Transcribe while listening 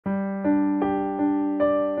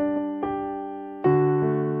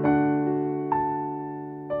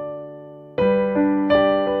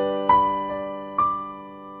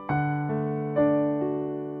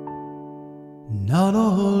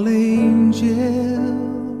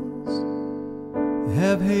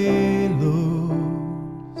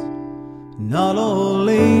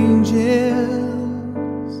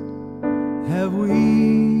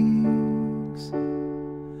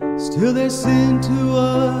sent to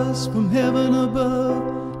us from heaven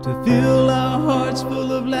above to fill our hearts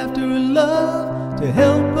full of laughter and love, to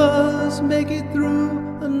help us make it through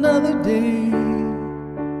another day.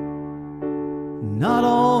 Not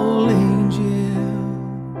all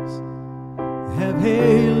angels have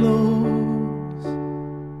halos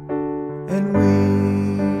and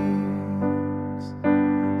wings.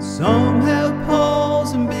 Some have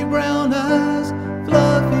paws and big brown eyes,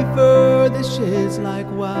 fluffy fur that sheds like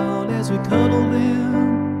wild as we cuddle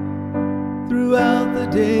them throughout the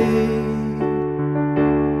day.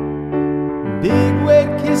 Big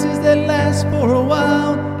wet kisses that last for a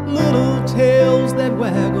while, little tails that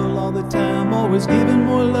waggle all the time, always giving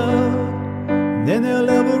more love than they'll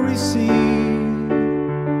ever receive.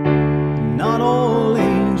 Not all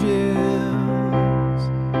angels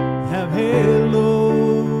have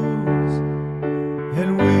halos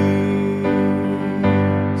and wings.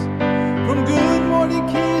 From good morning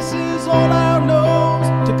kisses on our nose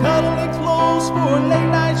to cuddling close for a late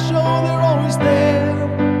night show, they're always there,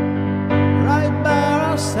 right by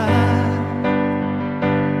our side,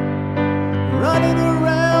 running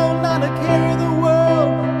around, not a care in the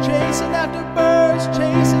world, chasing after birds,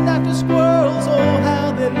 chasing after squirrels. Oh,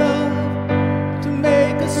 how they love to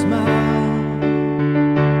make us smile.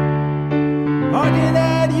 Barking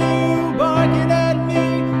at you, barking at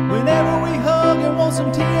me, whenever we hug and want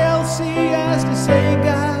some TLC, as to say,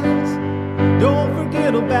 guys, don't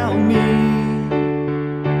forget about me.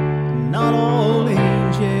 Not all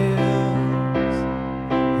angels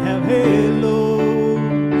have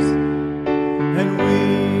halos and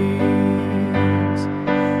wings.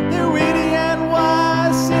 They're witty and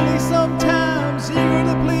wise, silly sometimes, eager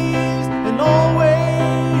to please, and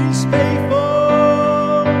always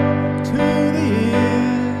faithful to the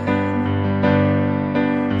end.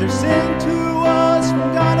 They're sent to us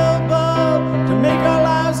from God above to make our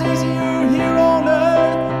lives easier here on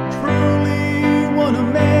earth. Truly one of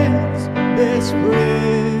man's best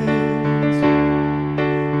friends.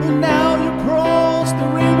 But now you cross the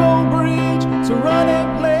rainbow bridge, so run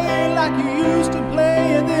and play like you used to play,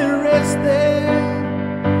 and then rest there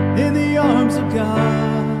in the arms of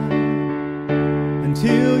God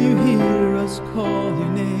until you hear us call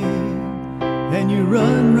your name, and you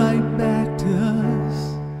run right back to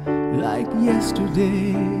us like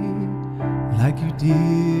yesterday, like you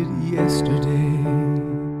did yesterday.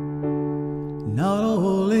 Not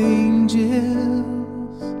all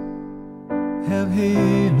angels have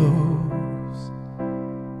halos.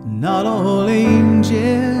 Not all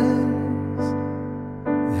angels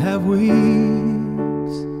have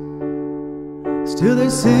wings. Still they're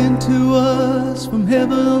sent to us from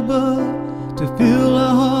heaven above to fill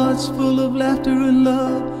our hearts full of laughter and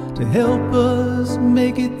love, to help us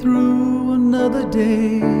make it through another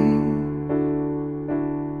day.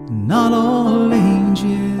 Not all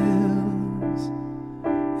angels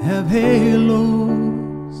have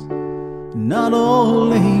halos. Not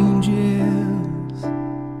all angels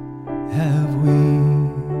have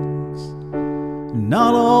wings.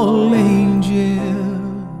 Not all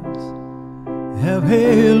angels have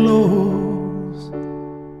halos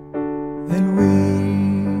and wings.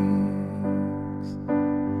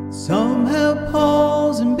 Some have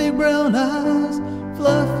paws and big brown eyes,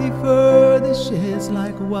 fluffy fur that sheds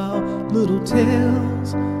like wild, little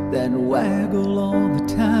tails that waggle all the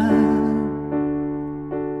time.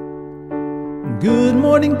 Good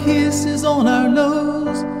morning kisses on our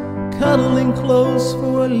nose, cuddling close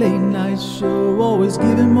for a late night show, always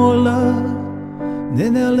giving more love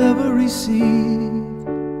than they'll ever receive.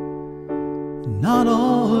 Not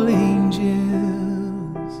all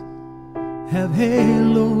angels have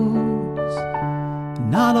halos.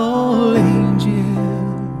 Not all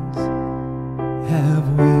angels have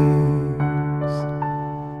wings.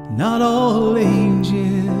 Not all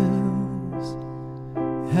angels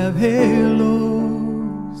have halos.